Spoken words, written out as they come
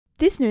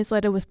This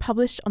newsletter was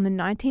published on the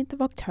 19th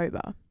of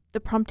October. The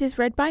prompt is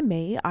read by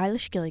me,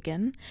 Eilish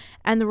Gilligan,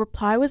 and the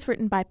reply was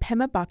written by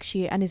Pema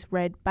Bakshi and is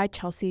read by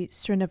Chelsea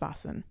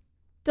Srinivasan.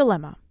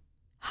 Dilemma.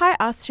 Hi,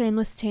 Ask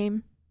Shameless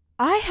team.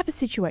 I have a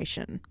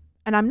situation,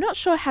 and I'm not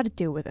sure how to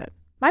deal with it.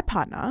 My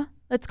partner,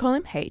 let's call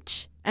him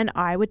H, and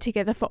I were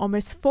together for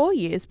almost 4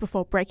 years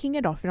before breaking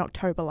it off in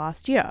October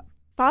last year.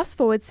 Fast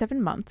forward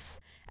 7 months,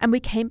 and we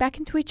came back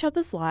into each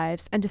other's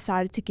lives and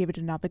decided to give it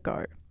another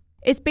go.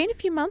 It's been a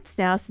few months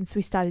now since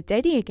we started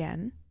dating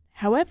again.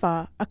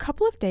 However, a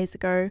couple of days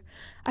ago,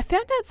 I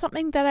found out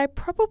something that I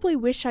probably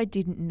wish I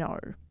didn't know.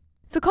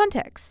 For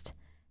context,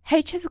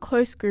 H has a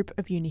close group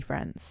of uni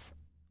friends.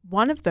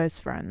 One of those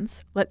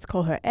friends, let's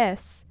call her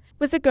S,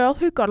 was a girl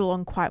who got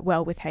along quite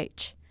well with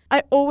H.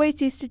 I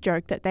always used to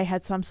joke that they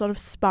had some sort of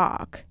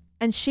spark,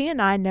 and she and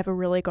I never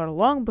really got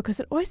along because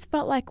it always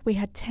felt like we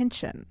had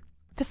tension.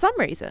 For some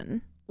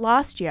reason,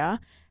 last year,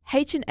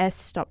 H and S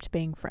stopped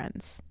being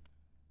friends.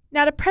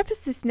 Now, to preface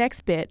this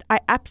next bit, I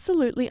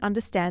absolutely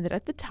understand that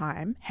at the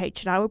time,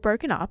 H and I were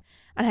broken up,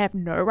 and I have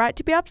no right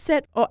to be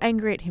upset or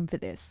angry at him for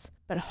this.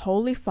 But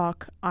holy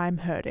fuck, I'm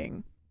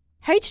hurting.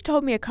 H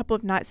told me a couple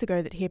of nights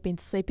ago that he had been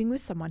sleeping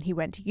with someone he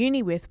went to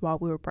uni with while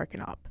we were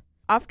broken up.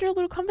 After a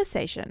little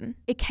conversation,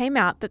 it came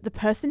out that the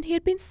person he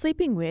had been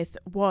sleeping with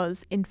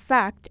was, in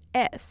fact,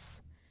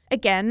 S.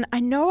 Again, I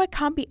know I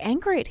can't be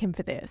angry at him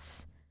for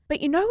this. But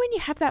you know when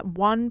you have that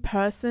one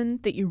person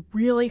that you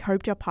really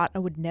hoped your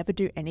partner would never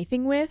do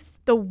anything with?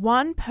 The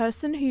one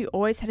person who you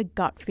always had a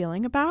gut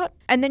feeling about?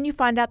 And then you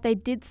find out they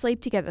did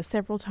sleep together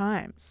several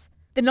times.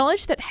 The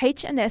knowledge that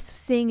H and S were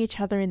seeing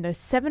each other in those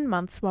 7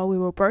 months while we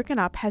were broken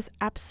up has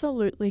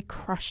absolutely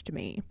crushed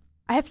me.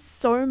 I have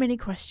so many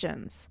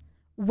questions.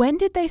 When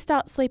did they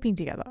start sleeping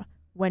together?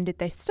 When did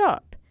they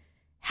stop?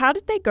 How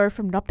did they go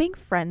from not being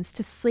friends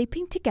to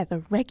sleeping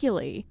together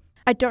regularly?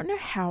 I don't know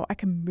how I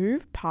can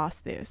move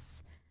past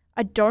this.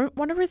 I don't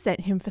want to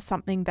resent him for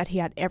something that he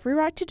had every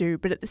right to do,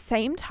 but at the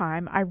same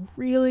time, I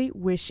really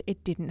wish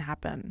it didn't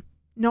happen.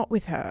 Not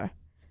with her.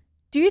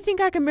 Do you think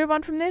I can move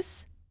on from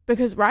this?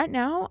 Because right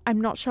now,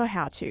 I'm not sure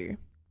how to.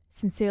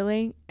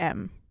 Sincerely,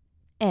 M.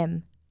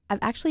 M.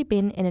 I've actually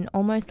been in an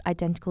almost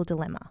identical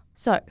dilemma.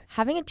 So,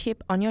 having a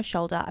chip on your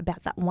shoulder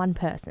about that one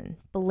person,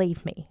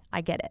 believe me,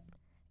 I get it.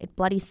 It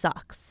bloody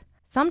sucks.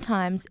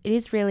 Sometimes it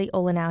is really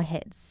all in our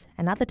heads,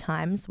 and other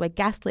times we're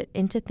gaslit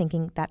into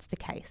thinking that's the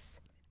case.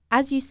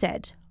 As you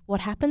said,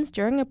 what happens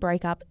during a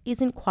breakup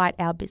isn't quite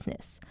our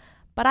business,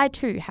 but I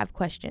too have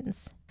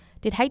questions.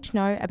 Did H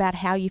know about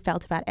how you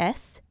felt about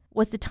S?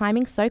 Was the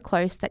timing so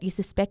close that you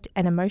suspect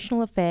an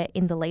emotional affair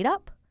in the lead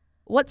up?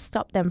 What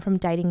stopped them from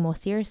dating more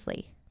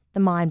seriously?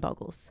 The mind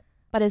boggles.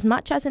 But as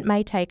much as it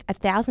may take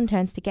 1,000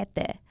 turns to get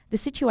there, the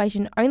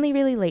situation only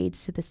really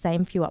leads to the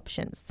same few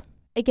options.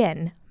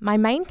 Again, my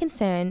main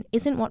concern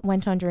isn't what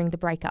went on during the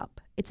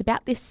breakup. It's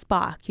about this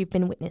spark you've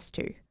been witness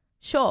to.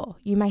 Sure,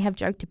 you may have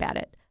joked about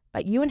it,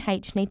 but you and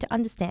H need to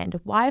understand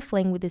why a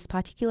fling with this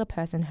particular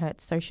person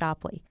hurts so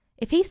sharply.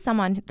 If he's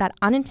someone that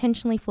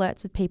unintentionally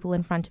flirts with people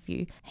in front of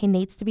you, he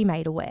needs to be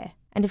made aware.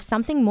 And if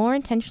something more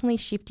intentionally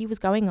shifty was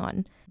going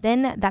on,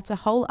 then that's a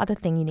whole other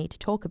thing you need to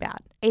talk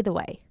about. Either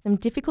way, some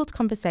difficult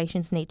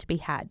conversations need to be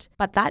had,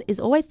 but that is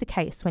always the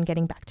case when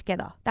getting back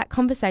together. That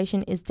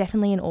conversation is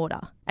definitely in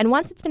order. And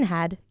once it's been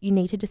had, you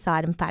need to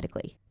decide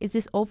emphatically, is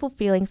this awful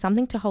feeling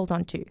something to hold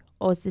on to,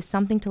 or is this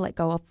something to let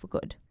go of for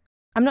good?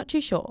 I'm not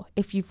too sure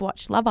if you've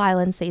watched Love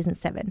Island Season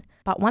 7,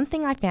 but one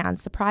thing I found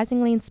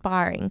surprisingly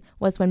inspiring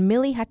was when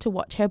Millie had to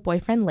watch her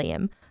boyfriend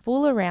Liam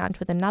fool around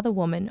with another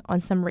woman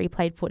on some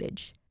replayed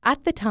footage.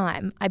 At the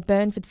time, I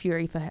burned with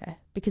fury for her,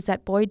 because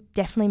that boy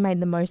definitely made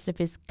the most of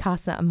his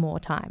Casa Amor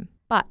time.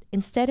 But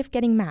instead of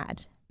getting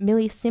mad,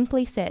 Millie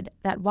simply said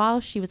that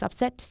while she was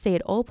upset to see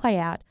it all play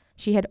out,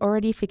 she had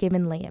already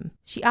forgiven Liam.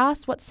 She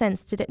asked what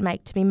sense did it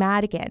make to be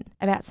mad again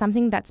about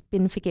something that's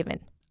been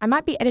forgiven. I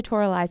might be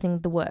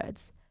editorializing the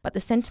words, but the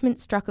sentiment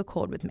struck a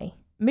chord with me.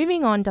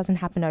 Moving on doesn't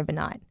happen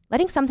overnight.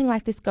 Letting something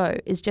like this go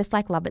is just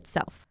like love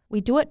itself.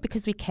 We do it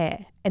because we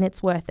care, and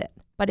it's worth it.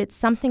 But it's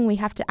something we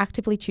have to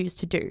actively choose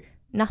to do.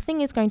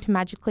 Nothing is going to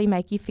magically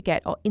make you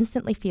forget or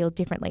instantly feel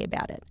differently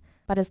about it.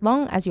 But as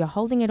long as you're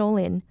holding it all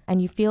in,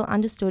 and you feel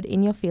understood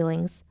in your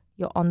feelings,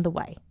 you're on the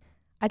way.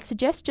 I'd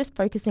suggest just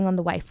focusing on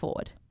the way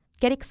forward.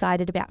 Get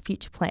excited about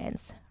future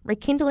plans,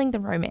 rekindling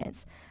the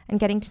romance, and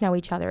getting to know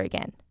each other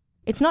again.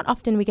 It's not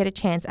often we get a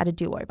chance at a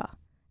do-over.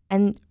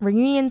 And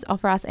reunions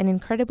offer us an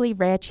incredibly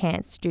rare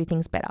chance to do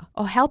things better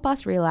or help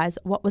us realise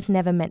what was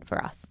never meant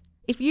for us.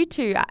 If you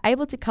two are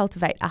able to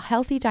cultivate a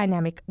healthy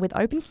dynamic with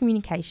open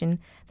communication,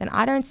 then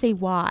I don't see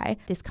why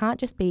this can't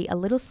just be a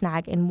little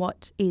snag in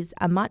what is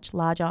a much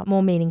larger,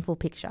 more meaningful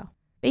picture.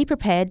 Be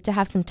prepared to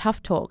have some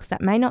tough talks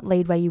that may not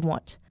lead where you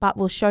want, but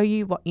will show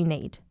you what you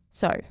need.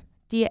 So,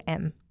 dear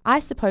M, I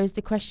suppose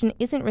the question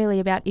isn't really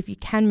about if you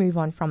can move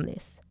on from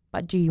this.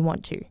 But do you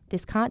want to?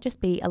 This can't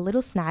just be a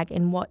little snag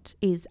in what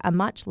is a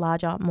much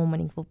larger, more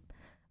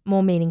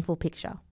meaningful picture.